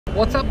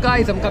What's up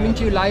guys, I'm coming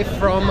to you live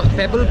from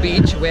Pebble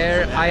Beach,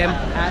 where I am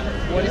at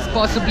what is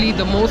possibly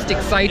the most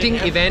exciting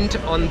event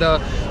on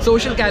the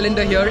social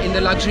calendar here in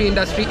the luxury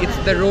industry. It's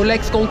the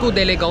Rolex Concours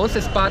d'Elegance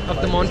as part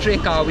of the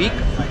Monterrey Car Week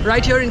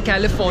right here in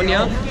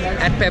California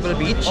at Pebble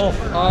Beach.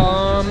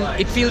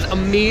 It feels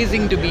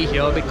amazing to be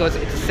here because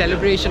it's a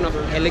celebration of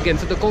elegance.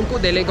 So the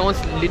Concours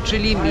d'Elegance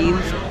literally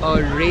means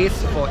a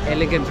race for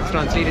elegance. It's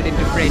translated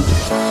into French.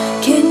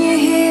 Can you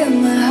hear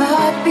my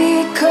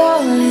heartbeat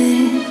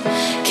calling?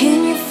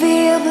 Can you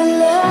feel the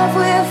love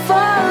we're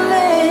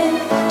falling?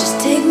 Just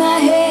take my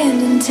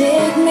hand and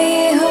take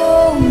me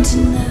home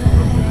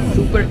tonight.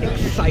 Super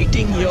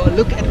exciting here.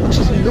 Look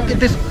at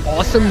this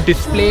awesome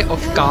display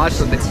of cars.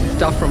 So there's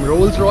stuff from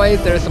Rolls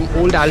Royce, there are some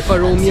old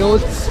Alfa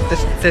Romeos,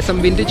 there's some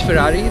vintage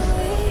Ferraris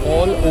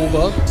all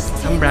over,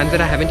 some brands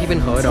that I haven't even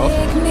heard of.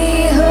 Take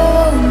me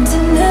home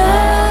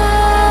tonight.